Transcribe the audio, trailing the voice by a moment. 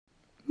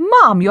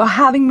Mum, you're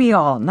having me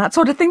on. That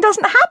sort of thing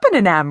doesn't happen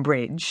in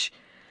Ambridge.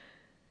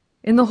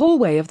 In the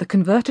hallway of the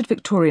converted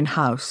Victorian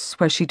house,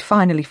 where she'd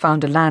finally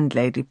found a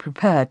landlady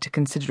prepared to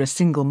consider a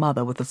single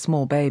mother with a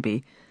small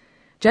baby,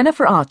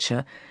 Jennifer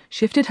Archer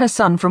shifted her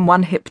son from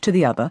one hip to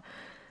the other,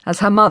 as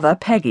her mother,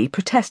 Peggy,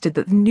 protested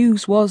that the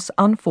news was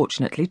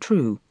unfortunately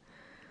true.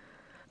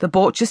 The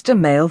Borchester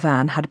mail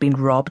van had been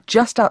robbed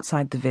just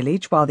outside the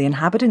village while the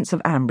inhabitants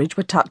of Ambridge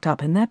were tucked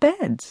up in their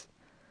beds.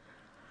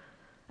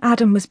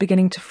 Adam was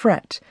beginning to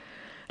fret,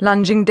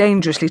 lunging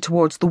dangerously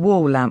towards the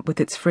wall lamp with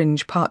its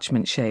fringe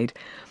parchment shade.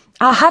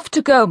 "I'll have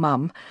to go,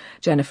 Mum,"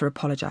 Jennifer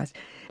apologised.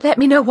 "Let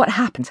me know what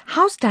happens.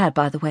 How's Dad,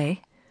 by the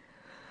way?"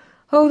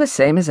 "Oh, the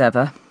same as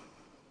ever."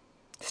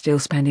 Still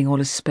spending all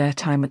his spare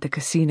time at the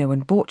casino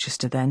in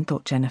Borchester then,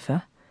 thought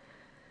Jennifer.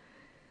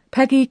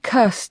 Peggy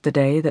cursed the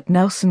day that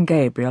Nelson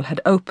Gabriel had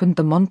opened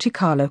the Monte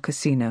Carlo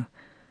casino,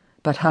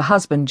 but her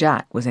husband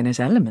Jack was in his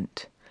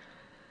element.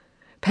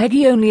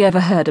 Peggy only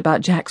ever heard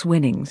about Jack's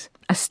winnings,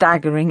 a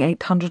staggering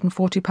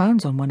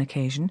 £840 on one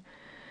occasion,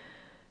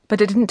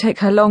 but it didn't take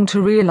her long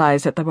to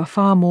realise that there were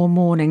far more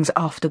mornings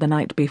after the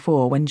night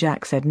before when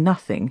Jack said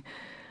nothing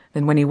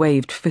than when he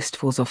waved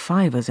fistfuls of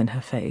fivers in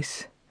her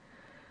face.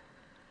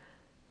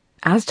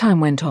 As time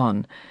went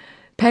on,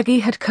 Peggy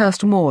had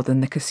cursed more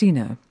than the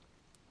casino.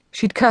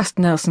 She'd cursed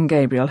Nelson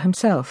Gabriel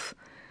himself,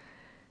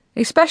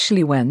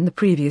 especially when, the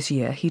previous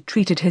year, he'd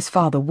treated his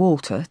father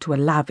Walter to a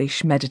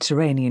lavish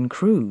Mediterranean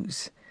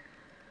cruise.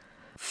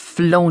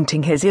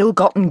 "Flaunting his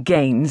ill-gotten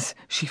gains,"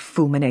 she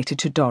fulminated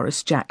to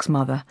Doris, Jack's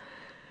mother.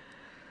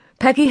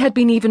 Peggy had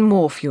been even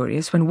more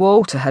furious when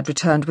Walter had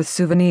returned with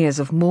souvenirs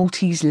of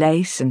Maltese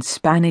lace and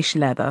Spanish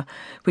leather,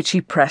 which he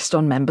pressed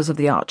on members of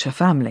the Archer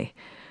family.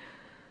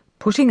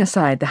 Putting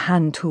aside the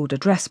hand-tooled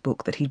address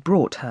book that he'd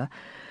brought her,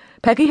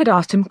 Peggy had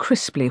asked him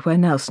crisply where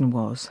Nelson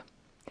was.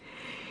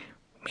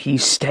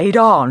 "He's stayed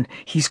on.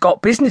 He's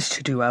got business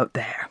to do out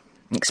there,"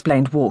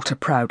 explained Walter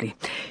proudly.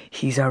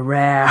 "He's a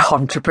rare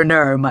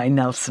entrepreneur, my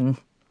Nelson."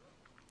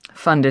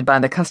 "Funded by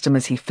the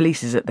customers he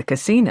fleeces at the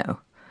casino,"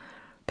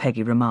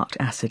 Peggy remarked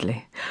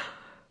acidly.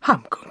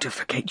 "I'm going to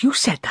forget you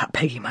said that,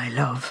 Peggy, my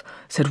love,"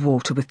 said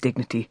Walter with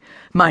dignity.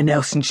 "My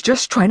Nelson's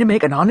just trying to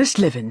make an honest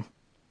living."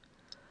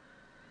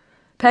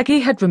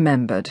 Peggy had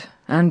remembered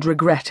and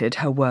regretted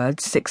her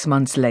words 6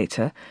 months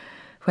later,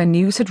 when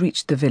news had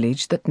reached the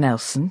village that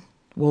Nelson,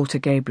 Walter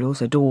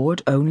Gabriel's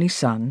adored only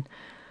son,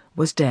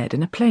 was dead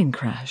in a plane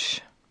crash.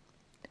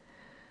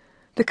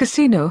 The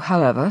casino,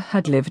 however,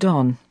 had lived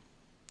on.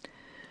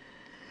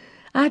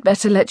 "I'd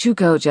better let you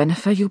go,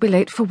 Jennifer. You'll be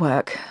late for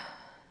work.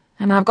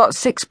 And I've got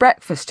 6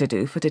 breakfasts to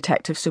do for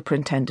Detective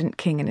Superintendent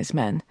King and his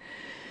men.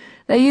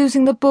 They're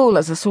using the Bull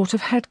as a sort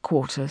of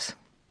headquarters."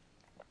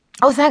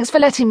 "Oh, thanks for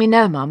letting me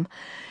know, Mum.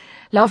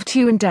 Love to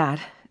you and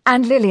Dad,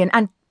 and Lillian,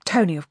 and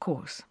Tony, of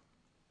course.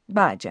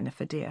 Bye,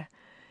 Jennifer, dear.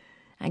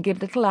 And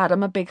give little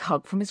Adam a big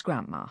hug from his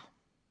grandma."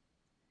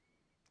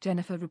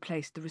 Jennifer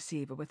replaced the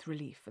receiver with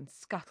relief and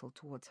scuttled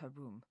towards her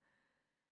room.